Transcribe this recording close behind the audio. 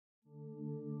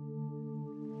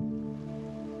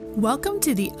Welcome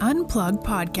to the Unplug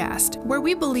Podcast, where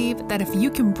we believe that if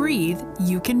you can breathe,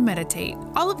 you can meditate.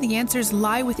 All of the answers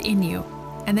lie within you,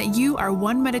 and that you are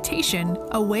one meditation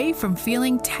away from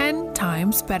feeling 10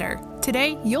 times better.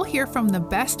 Today, you'll hear from the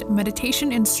best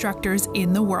meditation instructors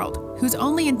in the world, whose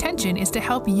only intention is to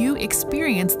help you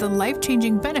experience the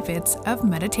life-changing benefits of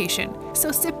meditation.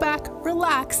 So sit back,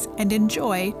 relax, and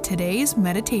enjoy today's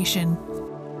meditation.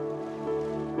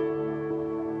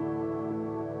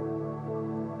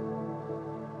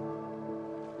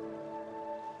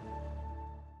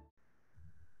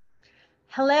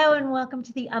 Hello and welcome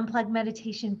to the Unplug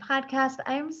Meditation Podcast.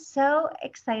 I am so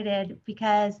excited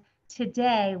because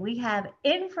today we have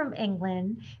in from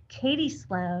England, Katy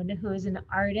Sloane, who is an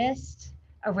artist,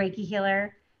 a Reiki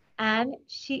healer, and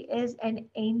she is an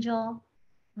angel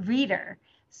reader.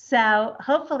 So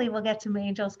hopefully we'll get some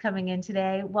angels coming in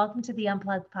today. Welcome to the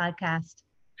Unplug Podcast.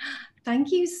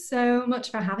 Thank you so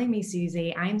much for having me,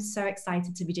 Suze. I'm so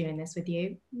excited to be doing this with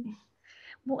you.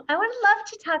 Well, I would love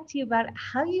to talk to you about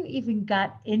how you even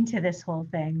got into this whole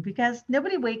thing, because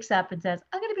nobody wakes up and says,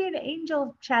 I'm going to be an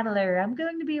angel channeler. I'm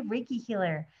going to be a Reiki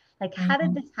healer. Like, how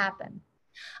did this happen?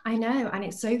 I know. And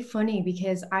it's so funny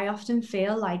because I often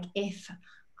feel like if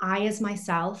I as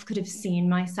myself could have seen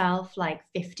myself like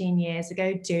 15 years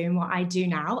ago doing what I do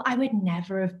now, I would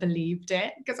never have believed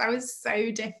it because I was so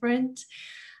different.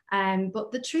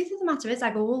 But the truth of the matter is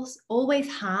I've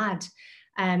always had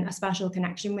a special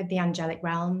connection with the angelic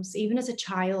realms. Even as a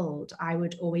child, I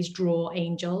would always draw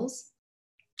angels.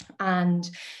 And,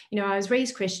 I was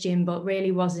raised Christian, but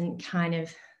really wasn't kind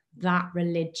of that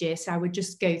religious. I would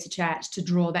just go to church to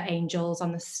draw the angels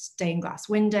on the stained glass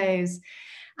windows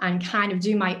and kind of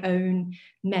do my own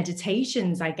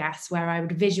meditations, I guess, where I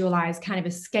would visualize kind of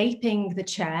escaping the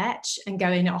church and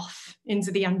going off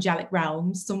into the angelic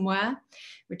realms somewhere,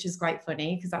 which is quite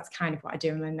funny because that's kind of what I do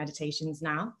in my meditations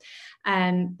now.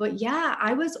 But yeah,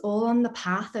 I was all on the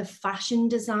path of fashion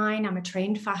design. I'm a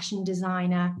trained fashion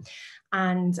designer.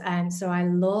 And so I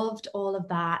loved all of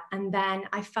that. And then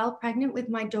I fell pregnant with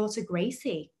my daughter,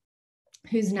 Gracie,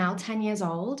 who's now 10 years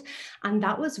old. And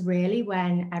that was really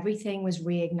when everything was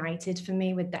reignited for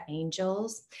me with the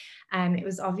angels. It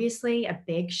was obviously a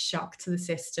big shock to the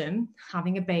system,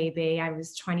 having a baby. I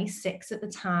was 26 at the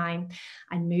time.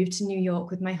 I moved to New York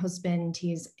with my husband.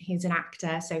 He's an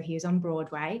actor, so he was on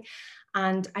Broadway.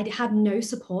 And I had no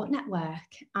support network.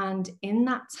 And in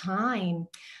that time,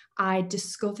 I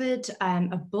discovered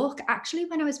a book. Actually,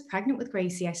 when I was pregnant with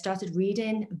Gracie, I started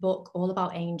reading a book all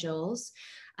about angels,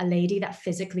 a lady that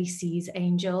physically sees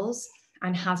angels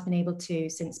and has been able to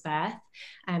since birth.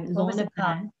 Lorna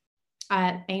Byrne.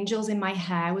 Angels in My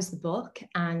Hair was the book,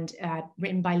 and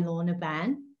written by Lorna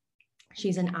Byrne.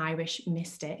 She's an Irish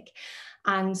mystic.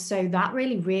 And so that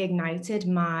really reignited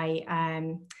my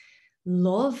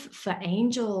love for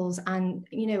angels. And,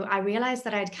 I realized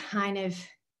that I'd kind of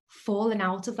fallen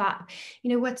out of that.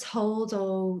 We're told,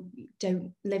 oh,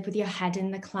 don't live with your head in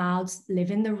the clouds,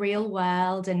 live in the real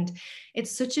world. And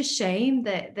it's such a shame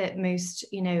that most,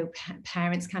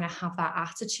 parents kind of have that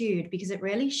attitude, because it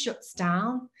really shuts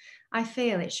down. I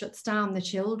feel it shuts down the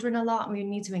children a lot. We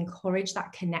need to encourage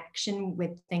that connection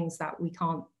with things that we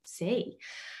can't see.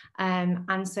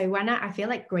 And so when I feel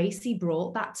like Gracie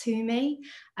brought that to me,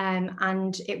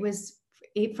 and it was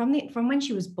from when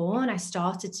she was born, I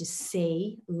started to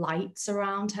see lights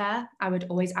around her. I would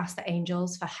always ask the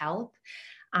angels for help,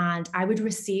 and I would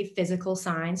receive physical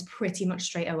signs pretty much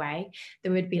straight away.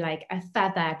 There would be like a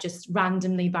feather just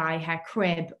randomly by her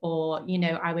crib, or,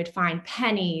 I would find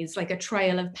pennies, like a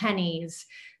trail of pennies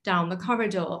down the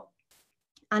corridor.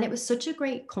 And it was such a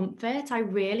great comfort. I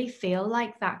really feel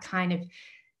like that kind of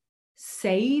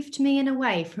saved me in a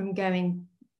way from going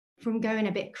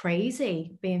a bit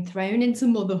crazy, being thrown into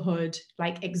motherhood,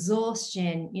 like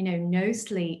exhaustion, no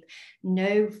sleep,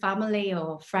 no family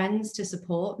or friends to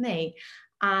support me.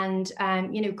 And,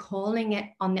 calling it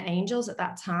on the angels at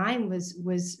that time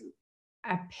was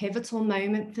a pivotal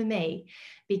moment for me,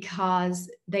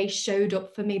 because they showed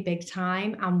up for me big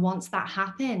time. And once that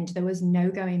happened, there was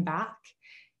no going back.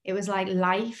 It was like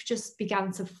life just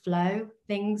began to flow.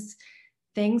 Things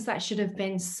that should have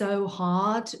been so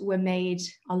hard were made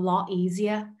a lot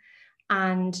easier.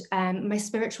 And my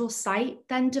spiritual sight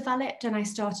then developed, and I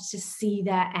started to see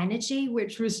their energy,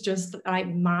 which was just like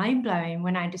mind-blowing.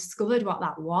 When I discovered what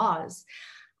that was,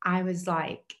 I was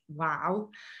like, wow.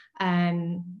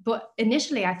 But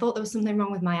initially I thought there was something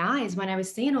wrong with my eyes. When I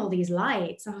was seeing all these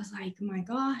lights, I was like, oh my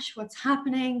gosh, what's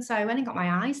happening? So I went and got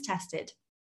my eyes tested.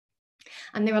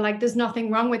 And they were like, there's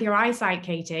nothing wrong with your eyesight,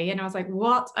 Katy. And I was like,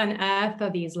 what on earth are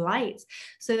these lights?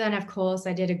 So then, of course,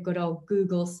 I did a good old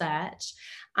Google search.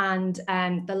 And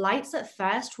the lights at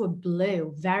first were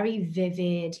blue, very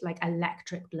vivid, like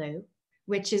electric blue,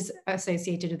 which is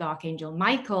associated with Archangel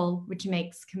Michael, which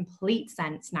makes complete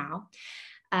sense now.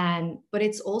 But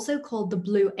it's also called the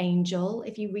Blue Angel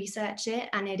if you research it,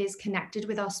 and it is connected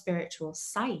with our spiritual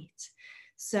sight.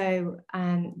 So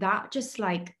that just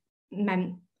like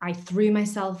meant I threw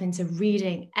myself into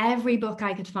reading every book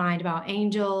I could find about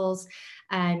angels.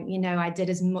 And, you know, I did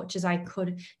as much as I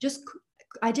could.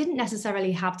 I didn't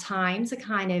necessarily have time to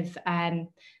kind of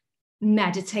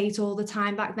meditate all the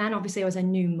time back then. Obviously, I was a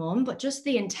new mum, but just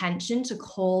the intention to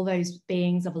call those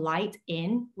beings of light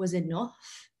in was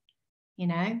enough, you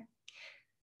know?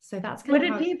 So that's kind of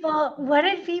what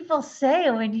did people say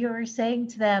when you were saying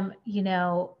to them, you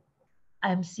know,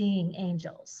 I'm seeing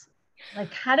angels?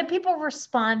 Like, how did people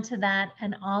respond to that?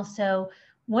 And also,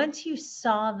 once you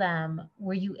saw them,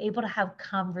 were you able to have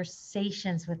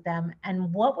conversations with them?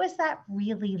 And what was that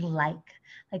really like?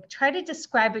 Like, try to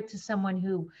describe it to someone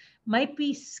who might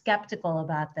be skeptical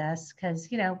about this,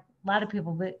 because, you know, a lot of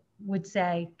people would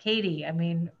say, Katy, I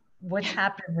mean, what's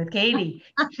happening with Katy?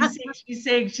 She's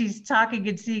saying she's talking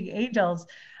and seeing angels.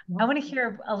 I want to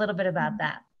hear a little bit about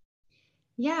that.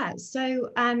 Yeah.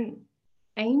 So,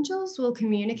 angels will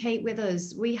communicate with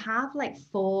us. We have like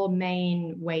 4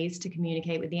 main ways to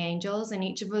communicate with the angels, and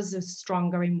each of us is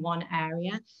stronger in one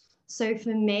area. So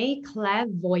for me,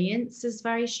 clairvoyance is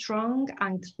very strong,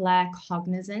 and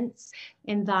claircognizance,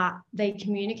 in that they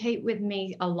communicate with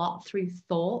me a lot through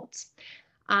thought.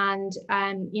 And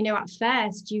you know, at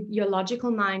first your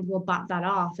logical mind will bat that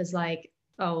off as like,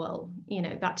 oh well, you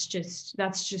know, that's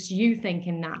just you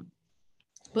thinking that.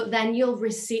 But then you'll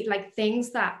receive like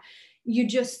things that you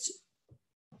just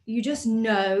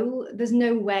know there's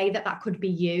no way that could be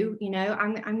you, you know.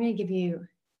 I'm going to give you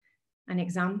an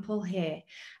example here.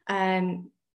 I'm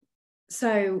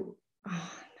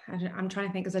trying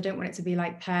to think, because I don't want it to be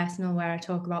like personal where I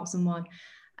talk about someone.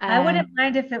 I wouldn't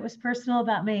mind if it was personal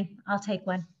about me. I'll take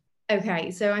one. Okay,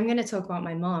 so I'm going to talk about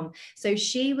my mom. So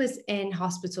she was in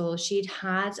hospital. She'd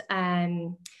had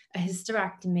a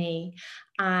hysterectomy,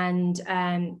 and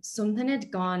something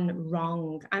had gone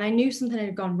wrong. And I knew something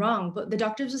had gone wrong, but the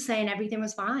doctors were saying everything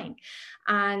was fine.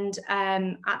 And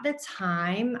at the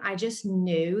time, I just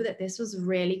knew that this was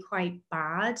really quite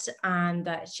bad and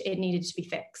that it needed to be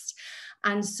fixed.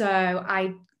 And so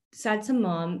I said to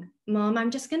Mom,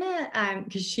 I'm just gonna,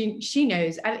 because she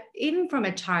knows, even from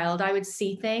a child, I would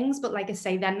see things, but like I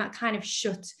say, then that kind of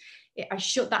I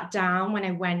shut that down when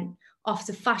I went off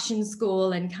to fashion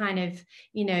school and kind of,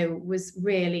 you know, was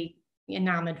really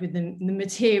enamored with the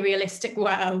materialistic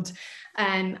world,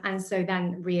 and so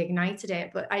then reignited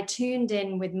it. But I tuned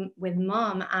in with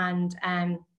Mom,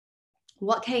 and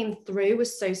what came through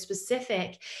was so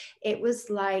specific. It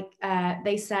was like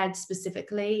they said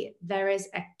specifically, there is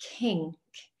a kink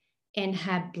in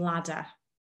her bladder.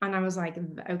 And I was like,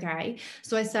 okay.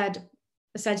 So I said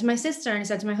to my sister, and I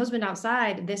said to my husband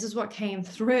outside, this is what came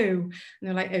through. And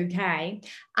they're like, okay.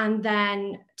 And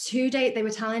then 2 days, they were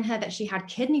telling her that she had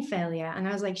kidney failure. And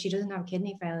I was like, she doesn't have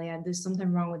kidney failure. There's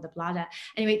something wrong with the bladder.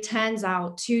 Anyway, it turns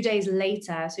out 2 days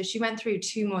later, so she went through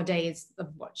 2 more days of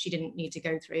what she didn't need to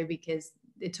go through because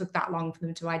it took that long for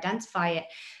them to identify it.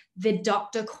 The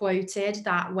doctor quoted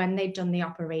that when they'd done the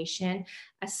operation,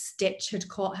 a stitch had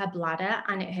caught her bladder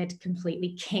and it had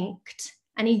completely kinked.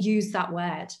 And he used that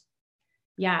word.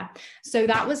 Yeah. So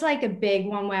that was like a big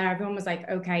one where everyone was like,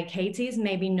 okay, Katy's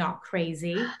maybe not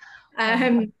crazy,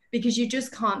 because you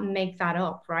just can't make that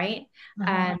up, right?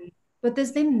 But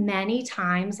there's been many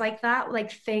times like that,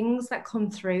 like things that come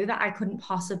through that I couldn't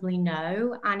possibly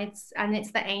know. And it's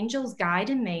the angels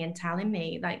guiding me and telling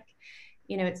me, like,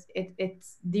 you know,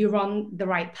 it's you're on the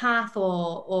right path,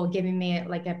 or giving me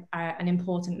like an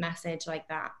important message like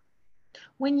that.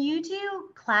 When you do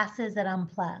classes at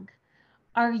Unplug,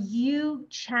 are you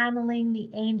channeling the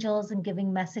angels and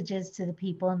giving messages to the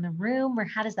people in the room, or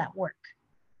how does that work?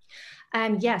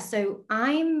 Yeah, so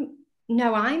I'm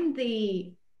like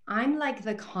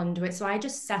the conduit. So I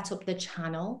just set up the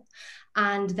channel,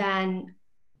 and then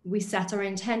we set our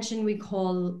intention. We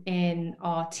call in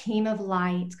our team of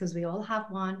light, because we all have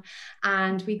one,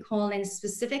 and we call in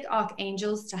specific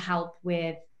archangels to help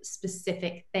with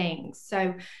specific things.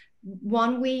 So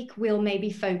 1 week we'll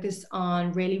maybe focus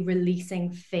on really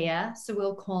releasing fear. So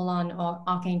we'll call on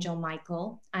Archangel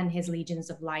Michael and his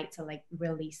legions of light to like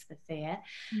release the fear.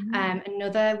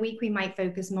 Another week we might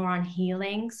focus more on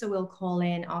healing. So we'll call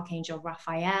in Archangel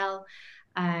Raphael.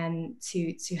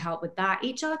 to help with that.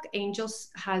 Each archangel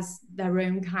has their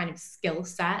own kind of skill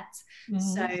set.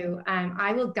 So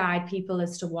I will guide people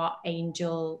as to what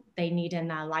angel they need in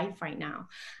their life right now.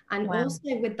 And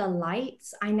also with the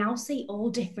lights, I now see all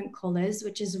different colors,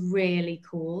 which is really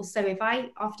cool. So if I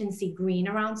often see green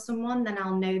around someone, then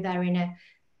I'll know they're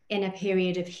in a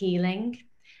period of healing.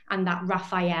 And that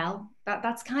Raphael,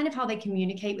 that's kind of how they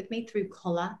communicate with me, through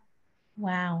color.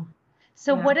 Wow.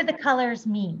 So what do the colors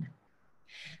mean?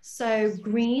 So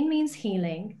green means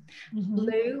healing.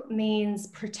 Blue means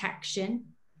protection.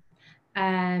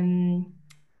 Red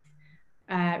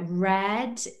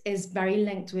is very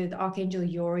linked with Archangel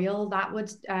Uriel. That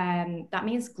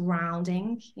means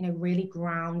grounding, really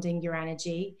grounding your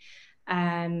energy.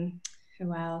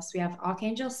 Who else? We have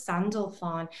Archangel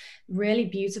Sandalphon, really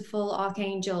beautiful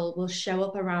archangel, will show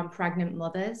up around pregnant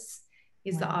mothers.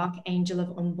 He's the archangel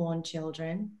of unborn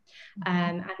children.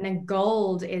 And then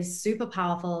gold is super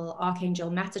powerful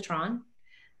Archangel Metatron,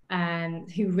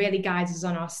 who really guides us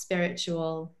on our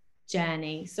spiritual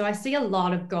journey. So I see a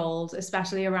lot of gold,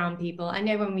 especially around people. I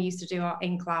know when we used to do our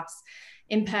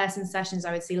in-person sessions,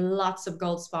 I would see lots of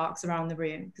gold sparks around the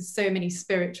room, because so many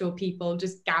spiritual people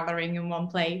just gathering in one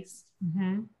place.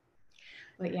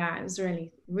 But yeah, it's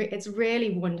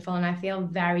really wonderful. And I feel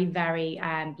very, very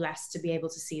blessed to be able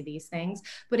to see these things.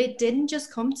 But it didn't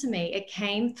just come to me. It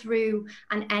came through,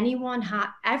 and everyone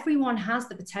has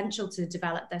the potential to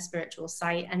develop their spiritual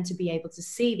sight and to be able to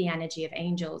see the energy of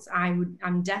angels.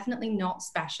 I'm definitely not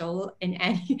special in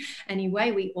any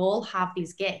way. We all have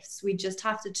these gifts. We just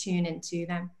have to tune into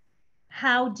them.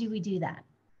 How do we do that?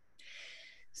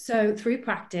 So through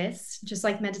practice, just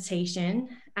like meditation,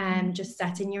 just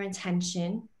setting your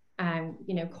intention,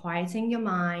 quieting your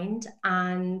mind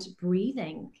and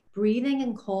breathing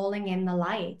and calling in the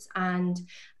light. And,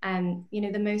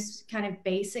 the most kind of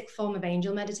basic form of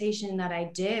angel meditation that I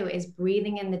do is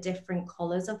breathing in the different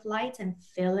colors of light and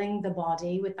filling the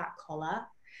body with that color.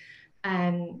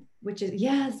 Which is,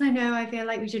 yes, I know, I feel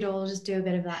like we should all just do a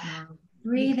bit of that now.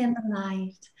 Breathe in the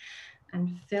light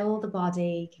and fill the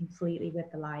body completely with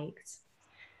the light.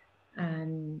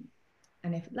 And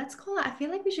I feel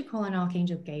like we should call on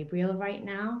Archangel Gabriel right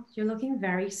now. You're looking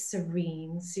very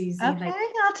serene, Suze. Okay,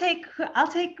 I'll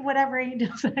take whatever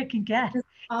angels I can get,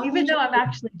 even though I'm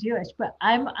actually Jewish, but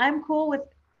I'm cool with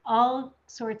all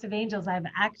sorts of angels. I've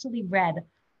actually read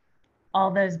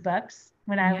all those books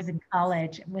when I was in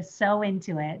college and was so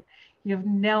into it. You have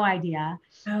no idea.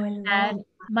 And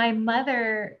my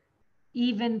mother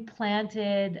even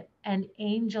planted an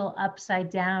angel upside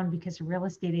down because a real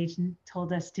estate agent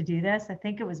told us to do this. I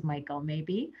think it was Michael,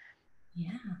 maybe.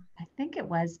 Yeah. I think it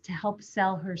was to help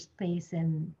sell her space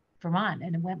in Vermont.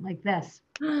 And it went like this.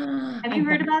 Have you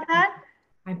heard about that?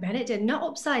 I bet it did. Not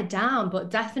upside down,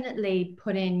 but definitely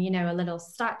put in, a little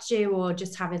statue, or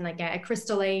just having like a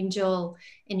crystal angel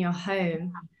in your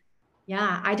home.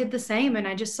 Yeah, I did the same, and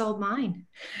I just sold mine.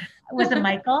 Was it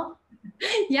Michael?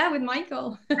 Yeah, with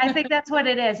Michael. I think that's what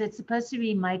it is. It's supposed to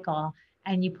be Michael,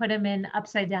 and you put him in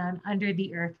upside down under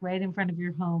the earth right in front of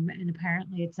your home, and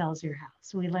apparently it sells your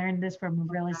house. We learned this from a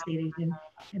real estate agent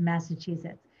in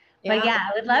Massachusetts. But yeah,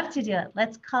 I would love to do it.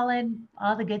 Let's call in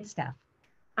all the good stuff.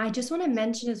 I just want to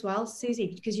mention as well, Suze,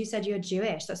 because you said you're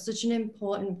Jewish. That's such an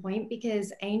important point,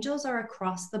 because angels are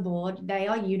across the board. They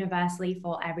are universally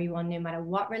for everyone, no matter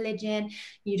what religion.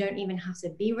 You don't even have to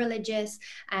be religious.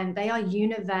 And they are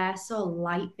universal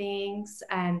light beings.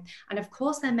 And of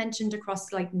course, they're mentioned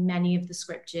across like many of the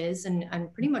scriptures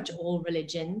and pretty much all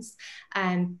religions.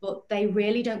 But they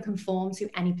really don't conform to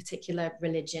any particular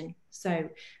religion. So,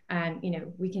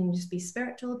 we can just be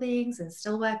spiritual beings and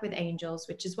still work with angels,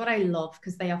 which is what I love,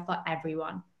 because they are for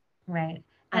everyone. Right.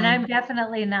 And I'm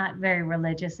definitely not very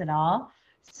religious at all.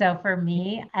 So for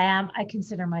me, I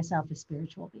consider myself a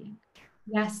spiritual being.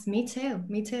 Yes, me too.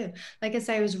 Me too. Like I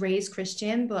say, I was raised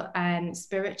Christian, but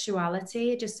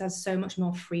spirituality just has so much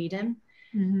more freedom.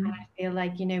 And I feel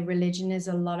like, religion is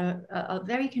a lot of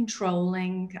very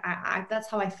controlling. That's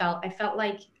how I felt. I felt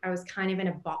like I was kind of in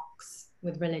a box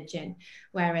with religion,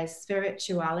 whereas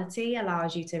spirituality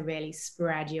allows you to really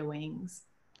spread your wings.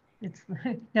 It's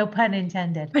no pun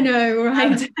intended. I know,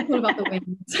 right? What about the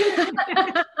wings?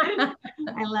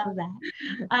 I love that.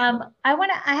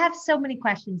 I have so many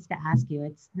questions to ask you.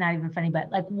 It's not even funny, but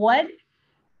like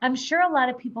I'm sure a lot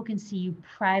of people can see you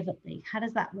privately. How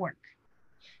does that work?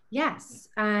 Yes.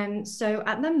 So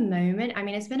at the moment,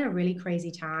 it's been a really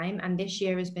crazy time. And this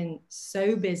year has been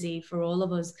so busy for all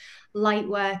of us light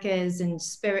workers and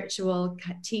spiritual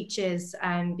teachers,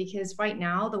 because right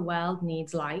now the world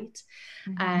needs light.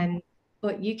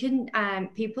 But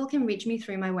people can reach me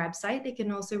through my website. They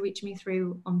can also reach me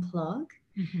through Unplug.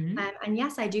 And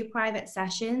yes, I do private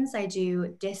sessions. I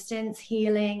do distance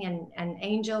healing and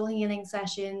angel healing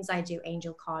sessions. I do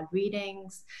angel card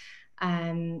readings.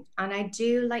 And I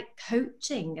do like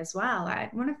coaching as well. I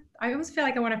always feel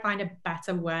like I want to find a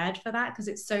better word for that, because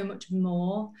it's so much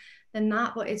more than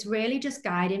that, but it's really just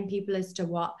guiding people as to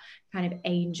what kind of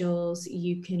angels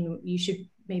you should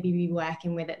maybe be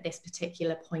working with at this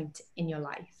particular point in your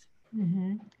life.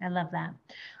 I love that.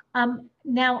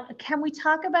 Now, can we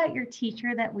talk about your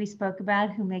teacher that we spoke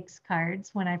about who makes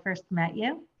cards when I first met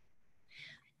you?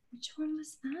 Which one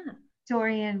was that?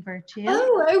 Dorian Virtue.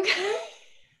 Oh, okay.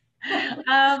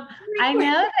 I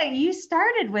know that you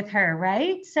started with her,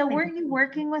 right? So weren't you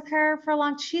working with her for a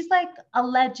long? She's like a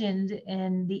legend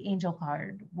in the angel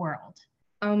card world.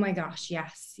 Oh my gosh,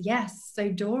 yes.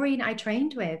 So Dorian, I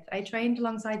trained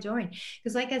alongside Dorian,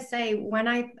 because like I say, when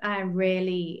I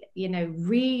really,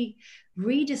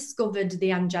 rediscovered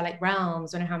the angelic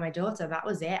realms when I had my daughter, that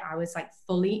was it. I was like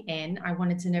fully in. I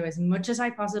wanted to know as much as I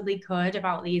possibly could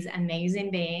about these amazing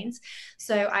beings.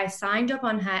 So I signed up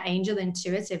on her Angel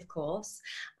Intuitive course,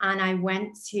 and I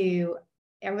was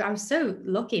so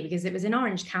lucky because it was in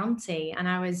Orange County and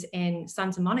I was in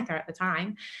Santa Monica at the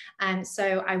time. And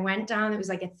so I went down, it was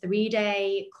like a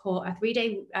 3-day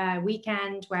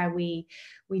weekend where we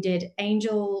did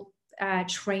angel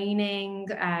training,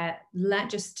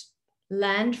 just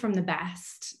learned from the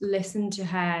best, listened to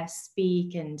her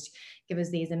speak and give us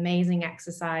these amazing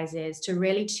exercises to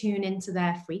really tune into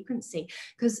their frequency,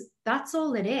 because that's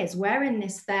all it is. We're in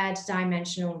this third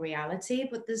dimensional reality,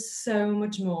 but there's so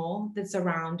much more that's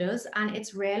around us, and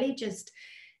it's really just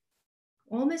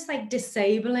almost like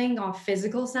disabling our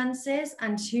physical senses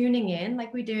and tuning in,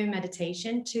 like we do in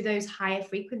meditation, to those higher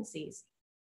frequencies.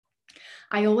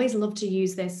 I always love to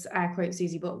use this quote,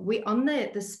 Suze, but we on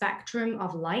the spectrum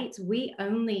of light, we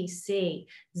only see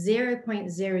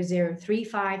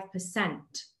 0.0035%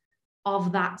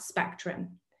 of that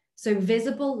spectrum. So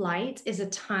visible light is a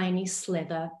tiny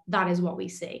sliver. That is what we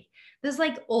see. There's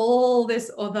like all this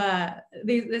other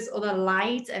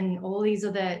light and all these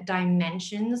other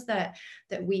dimensions that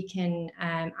we can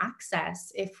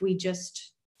access if we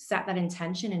just set that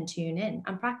intention and tune in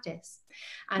and practice.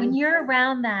 And when you're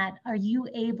around that, are you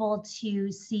able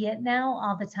to see it now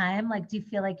all the time? Like, do you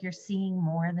feel like you're seeing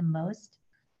more than most?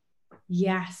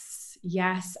 Yes.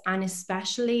 And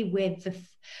especially with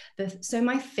so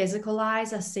my physical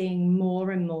eyes are seeing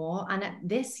more and more. And at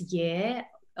this year,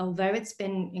 although it's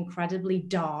been incredibly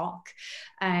dark,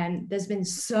 there's been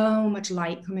so much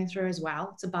light coming through as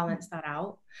well to balance that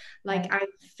out. Like, I'm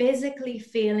physically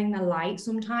feeling the light.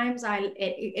 Sometimes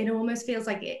it almost feels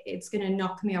like it's going to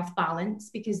knock me off balance,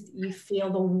 because you feel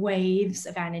the waves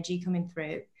of energy coming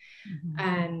through.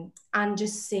 And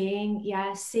just seeing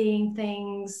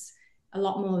things a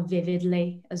lot more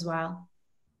vividly as well.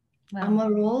 Wow. And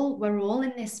we're all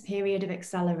in this period of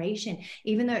acceleration.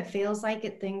 Even though it feels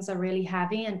like things are really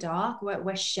heavy and dark,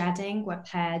 we're shedding, we're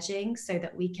purging, so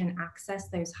that we can access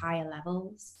those higher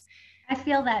levels. I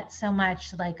feel that so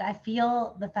much. Like, I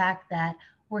feel the fact that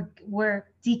we're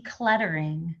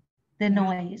decluttering the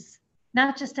noise,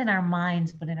 not just in our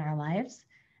minds, but in our lives,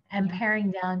 and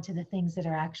paring down to the things that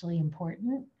are actually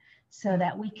important, so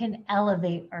that we can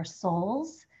elevate our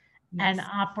souls and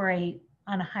operate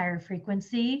on a higher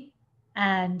frequency,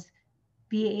 and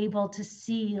be able to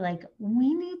see, like,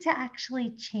 we need to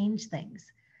actually change things.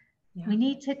 We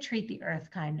need to treat the earth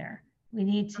kinder. We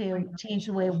need to change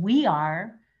the way we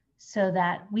are, so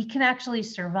that we can actually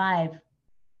survive.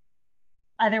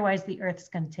 Otherwise, the earth's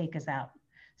going to take us out.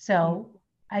 So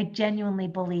I genuinely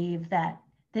believe that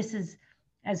this is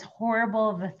as horrible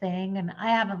of a thing, and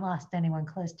I haven't lost anyone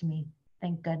close to me,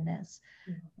 thank goodness.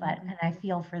 And I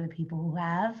feel for the people who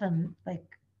have, and like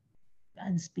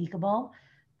unspeakable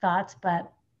thoughts.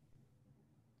 But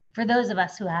for those of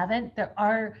us who haven't,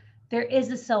 there is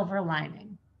a silver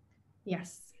lining.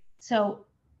 Yes. So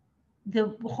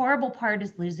the horrible part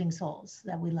is losing souls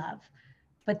that we love,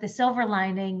 but the silver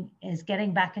lining is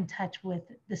getting back in touch with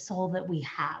the soul that we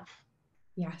have.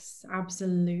 Yes,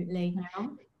 absolutely.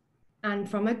 And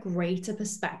from a greater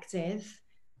perspective,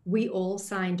 we all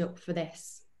signed up for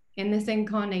this. In this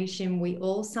incarnation, we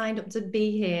all signed up to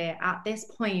be here at this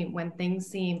point when things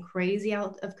seem crazy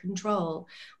out of control.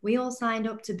 We all signed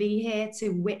up to be here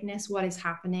to witness what is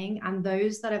happening. And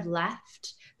those that have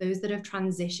left, those that have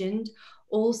transitioned,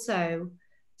 also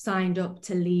signed up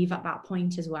to leave at that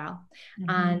point as well.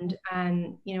 And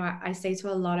I say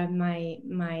to a lot of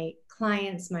my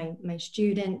clients, my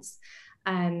students,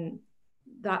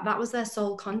 that was their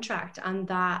soul contract, and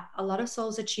that a lot of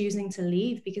souls are choosing to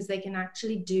leave because they can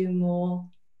actually do more,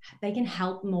 they can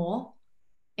help more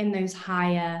in those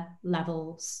higher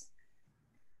levels.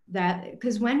 That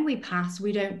because when we pass,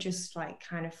 we don't just like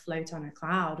kind of float on a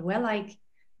cloud.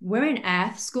 We're in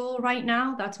Earth school right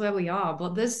now. That's where we are.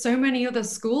 But there's so many other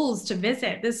schools to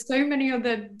visit. There's so many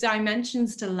other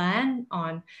dimensions to learn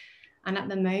on. And at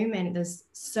the moment, there's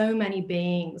so many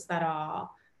beings that are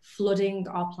flooding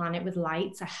our planet with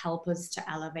light to help us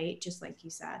to elevate, just like you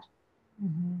said.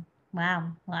 Mm-hmm.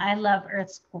 Wow. Well, I love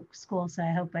Earth school, so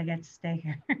I hope I get to stay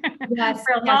here Yes,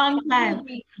 for a long time.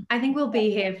 I think we'll be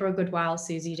here for a good while,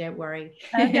 Susie. Don't worry.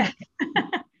 Okay.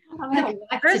 I'm like,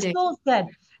 Earth school's good.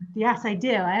 Yes, I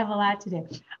do. I have a lot to do.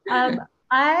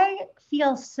 I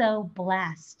feel so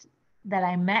blessed that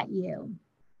I met you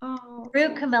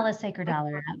through Camilla Sacred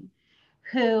Dollar,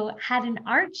 who had an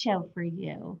art show for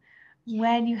you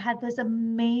when you had those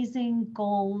amazing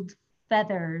gold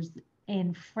feathers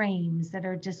in frames that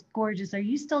are just gorgeous. Are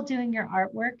you still doing your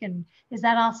artwork? And is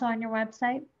that also on your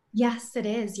website? Yes, it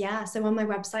is. Yeah. So on my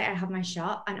website, I have my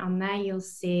shop, and on there you'll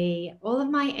see all of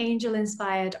my angel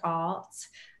inspired art.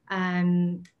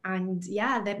 And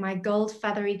yeah, that my gold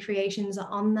feathery creations are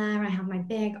on there. I have my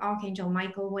big Archangel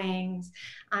Michael wings,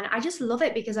 and I just love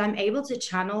it because I'm able to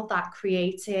channel that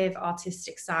creative,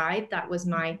 artistic side that was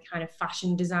my kind of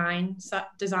fashion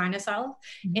designer self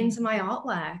into my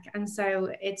artwork. And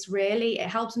so it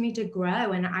helps me to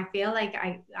grow, and I feel like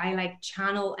I like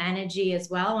channel energy as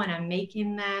well when I'm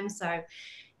making them. So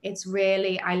it's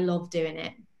really, I love doing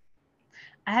it.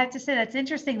 I have to say that's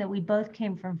interesting that we both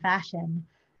came from fashion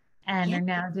and are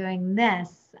now doing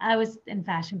this. I was in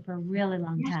fashion for a really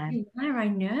long time. Yeah, I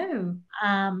know.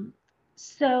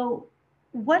 So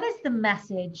what is the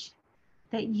message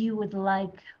that you would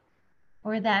like,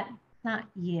 or that not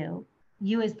you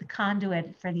as the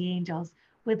conduit for the angels,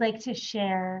 would like to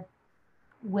share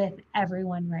with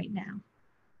everyone right now?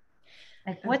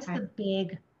 Like, what's the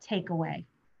big takeaway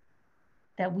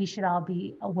that we should all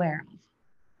be aware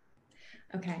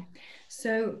of? Okay.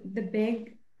 So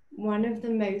one of the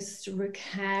most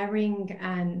recurring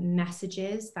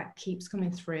messages that keeps coming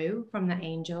through from the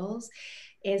angels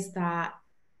is that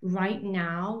right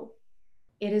now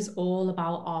it is all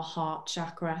about our heart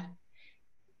chakra.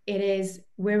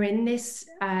 We're in this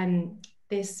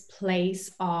this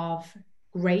place of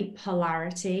great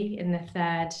polarity in the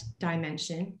third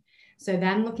dimension. So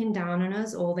them looking down on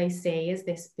us, all they see is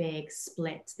this big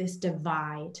split, this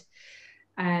divide.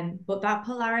 But that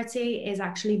polarity is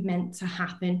actually meant to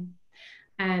happen.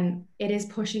 It is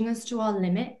pushing us to our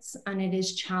limits, and it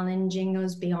is challenging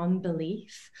us beyond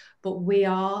belief. But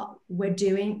we're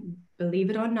doing,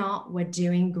 believe it or not, we're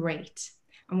doing great.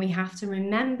 And we have to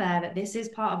remember that this is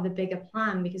part of the bigger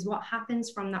plan, because what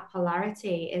happens from that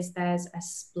polarity is there's a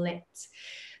split.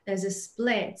 There's a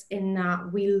split in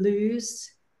that we lose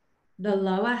the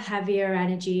lower, heavier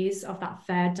energies of that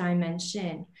third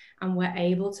dimension, and we're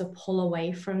able to pull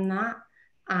away from that.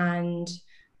 And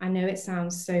I know it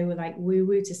sounds so like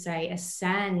woo-woo to say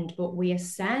ascend, but we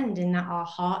ascend in that our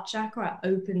heart chakra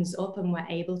opens up and we're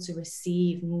able to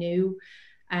receive new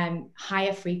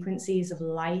higher frequencies of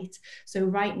light. So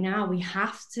right now we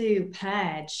have to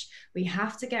purge, we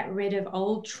have to get rid of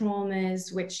old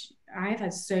traumas, which I've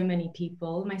had so many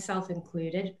people, myself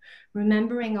included,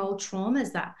 remembering old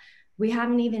traumas that we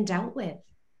haven't even dealt with.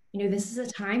 You know, this is a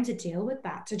time to deal with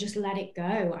that, to just let it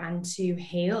go and to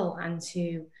heal and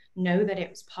to know that it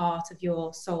was part of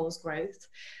your soul's growth.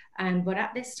 But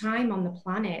at this time on the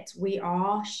planet, we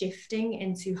are shifting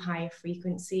into higher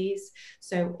frequencies.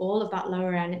 So all of that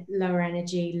lower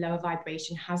energy, lower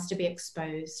vibration has to be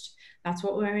exposed. That's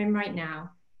what we're in right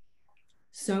now.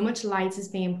 So much light is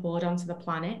being poured onto the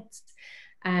planet.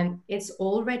 It's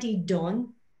already done.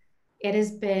 It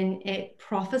has been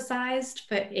prophesized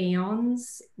for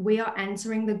eons. We are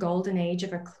entering the golden age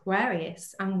of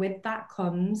Aquarius. And with that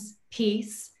comes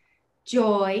peace,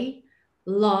 joy,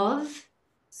 love.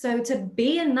 So to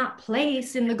be in that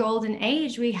place in the golden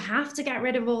age, we have to get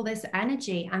rid of all this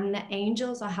energy. And the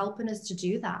angels are helping us to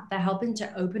do that. They're helping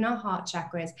to open our heart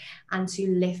chakras and to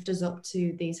lift us up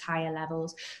to these higher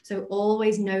levels. So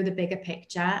always know the bigger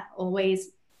picture. Always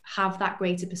have that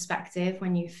greater perspective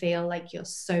when you feel like you're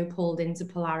so pulled into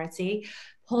polarity.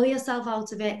 Pull yourself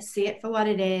out of it, see it for what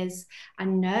it is,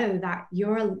 and know that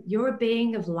you're a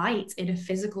being of light in a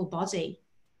physical body.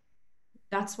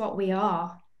 That's what we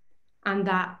are. And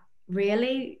that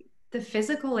really the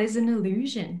physical is an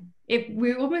illusion.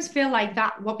 We almost feel like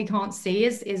that what we can't see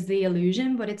is the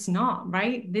illusion, but it's not,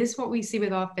 right? This, what we see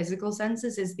with our physical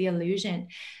senses, is the illusion.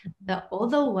 The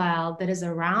other world that is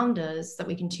around us that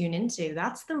we can tune into,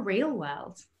 that's the real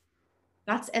world.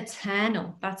 That's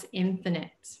eternal. That's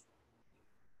infinite.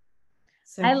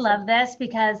 So I love this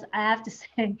because I have to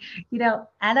say,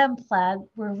 at Unplug,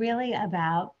 we're really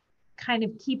about kind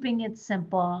of keeping it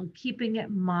simple, keeping it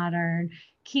modern,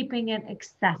 keeping it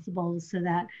accessible so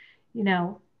that,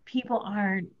 people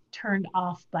aren't turned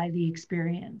off by the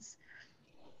experience.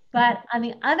 But on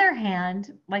the other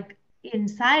hand, like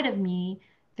inside of me,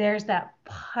 there's that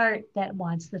part that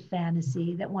wants the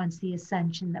fantasy, that wants the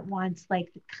ascension, that wants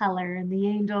like the color and the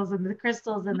angels and the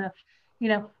crystals and you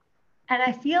know, and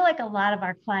I feel like a lot of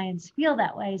our clients feel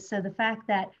that way. So the fact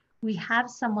that we have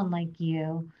someone like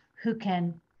you who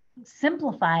can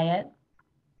simplify it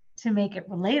to make it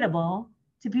relatable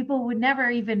to people who would never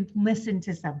even listen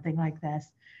to something like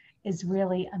this is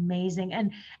really amazing.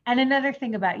 And another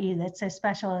thing about you that's so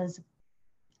special is,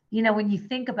 when you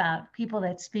think about people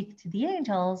that speak to the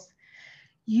angels,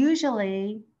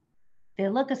 usually they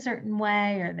look a certain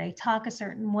way or they talk a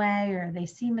certain way or they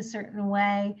seem a certain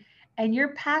way. And you're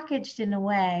packaged in a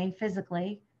way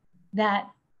physically that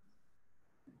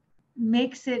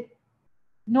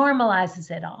normalizes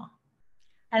it all.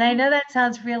 And I know that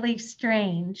sounds really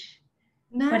strange,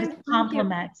 but it's a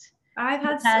compliment. I've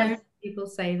had so many people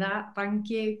say that. Thank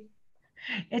you.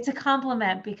 It's a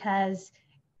compliment because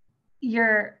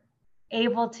you're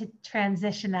able to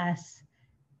transition us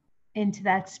into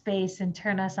that space and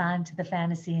turn us on to the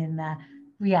fantasy and the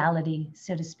reality,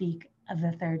 so to speak, of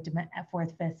the third,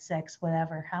 fourth, fifth, sixth,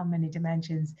 whatever, how many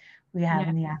dimensions we have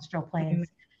in the astral planes.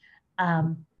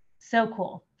 So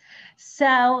cool.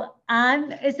 So,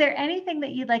 is there anything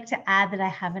that you'd like to add that I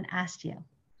haven't asked you?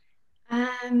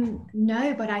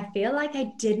 No, but I feel like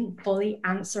I didn't fully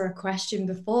answer a question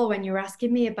before when you were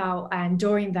asking me about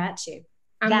Doreen Virtue.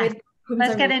 And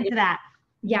let's get into that.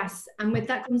 Yes, and with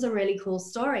that comes a really cool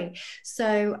story.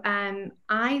 So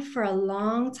I, for a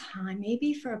long time,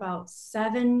 maybe for about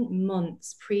 7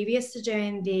 months previous to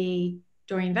doing the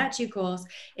Doreen Virtue course,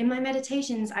 in my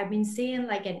meditations, I've been seeing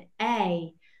like an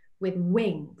A with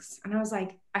wings. And I was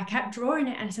like, I kept drawing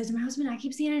it and I said to my husband, I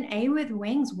keep seeing an A with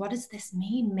wings. What does this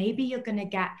mean? Maybe you're going to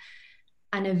get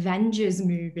an Avengers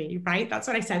movie, right? That's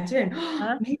what I said to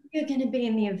him. Maybe you're going to be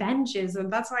in the Avengers.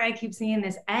 And that's why I keep seeing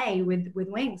this A with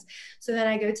wings. So then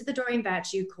I go to the Doreen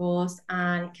Virtue course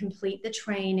and complete the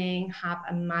training, have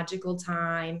a magical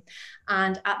time.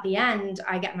 And at the end,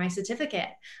 I get my certificate.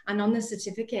 And on the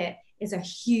certificate is a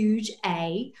huge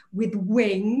A with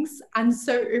wings. And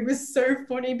so it was so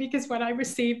funny because when I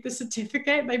received the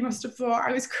certificate, they must have thought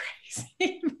I was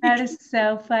crazy. That is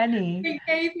so funny. They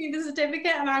gave me the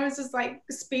certificate and I was just like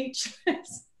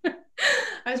speechless.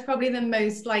 I was probably the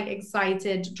most like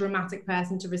excited, dramatic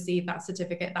person to receive that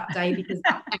certificate that day because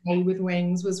that A with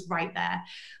wings was right there.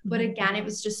 But again, it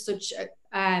was just such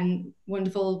a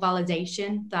wonderful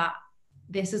validation that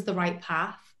this is the right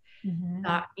path.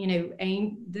 That,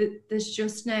 there's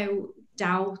just no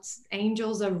doubt.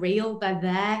 Angels are real. They're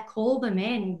there. Call them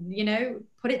in,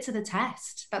 put it to the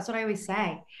test. That's what I always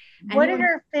say. What are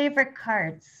your favorite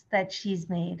cards that she's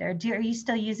made? Or are you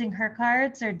still using her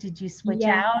cards or did you switch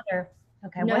out? Or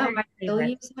okay, no, I still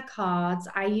use her cards.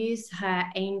 I use her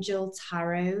Angel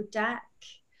Tarot deck.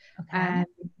 Okay.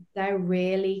 They're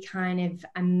really kind of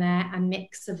a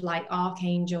mix of like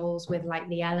archangels with like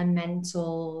the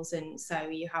elementals, and so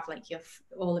you have like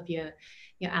all of your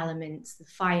elements, the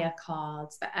fire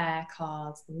cards, the air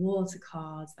cards, the water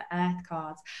cards, the earth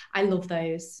cards. I love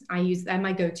those. They're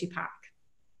my go-to pack.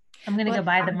 I'm gonna go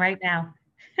buy them right now.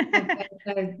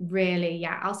 Really,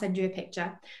 yeah, I'll send you a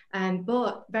picture. I'm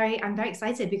very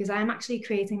excited because I'm actually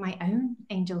creating my own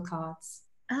angel cards.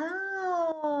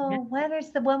 Oh,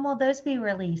 when will those be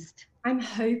released? I'm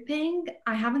hoping,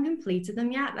 I haven't completed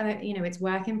them yet. It's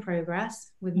work in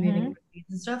progress with moving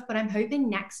and stuff, but I'm hoping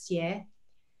next year.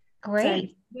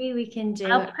 Great. So maybe we can do.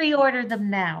 I'll pre-order them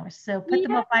now. So put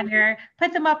them up on your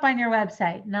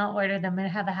website and I'll order them and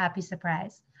have a happy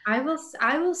surprise. I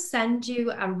will send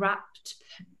you a wrapped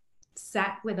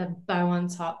set with a bow on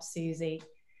top, Susie.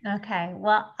 Okay.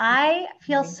 Well, I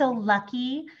feel so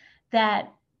lucky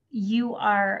that you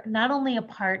are not only a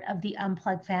part of the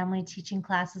Unplug family teaching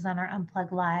classes on our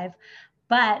Unplug Live,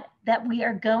 but that we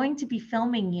are going to be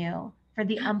filming you for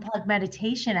the Unplug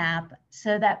meditation app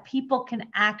so that people can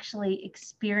actually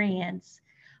experience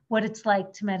what it's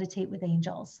like to meditate with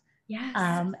angels. Yes.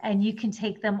 And you can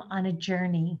take them on a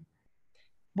journey.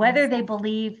 Whether they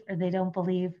believe or they don't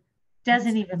believe,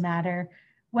 doesn't even matter.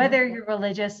 Whether you're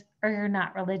religious or you're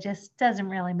not religious, doesn't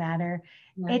really matter.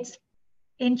 Yeah. It's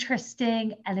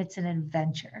interesting and it's an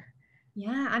adventure.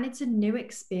 Yeah, and it's a new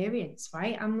experience,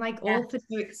 right? I'm like all for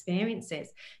new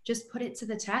experiences. Just put it to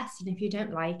the test. And if you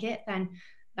don't like it, then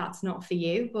that's not for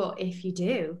you. But if you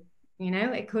do,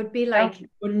 it could be like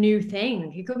a new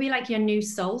thing. It could be like your new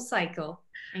soul cycle.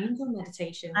 angel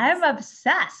meditations. I'm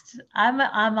obsessed.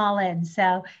 I'm all in.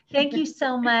 So thank you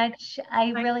so much.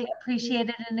 I really appreciate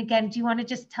it. And again, do you want to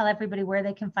just tell everybody where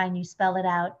they can find you, spell it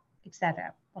out,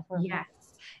 etc.? Yes.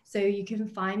 So you can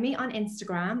find me on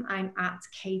Instagram. I'm at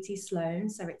Katy Sloane.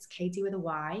 So it's Katy with a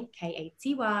Y,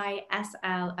 KatySloane.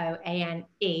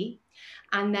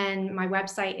 And then my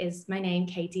website is my name,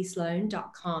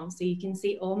 katysloane.com. So you can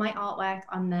see all my artwork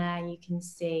on there. You can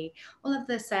see all of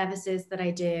the services that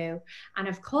I do. And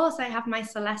of course, I have my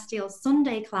Celestial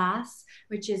Sunday class,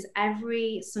 which is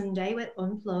every Sunday with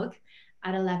Unplug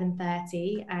at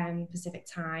 11:30 Pacific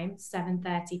time,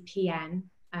 7:30 p.m.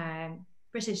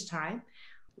 British time,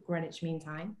 Greenwich Mean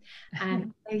Time.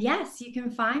 So yes, you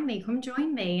can find me. Come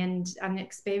join me and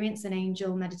experience an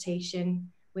angel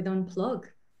meditation with Unplug.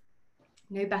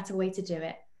 No better way to do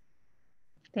it.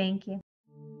 Thank you.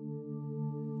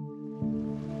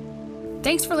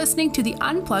 Thanks for listening to the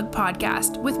Unplug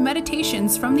Podcast with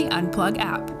meditations from the Unplug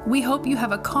app. We hope you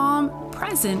have a calm,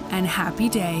 present, and happy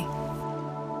day.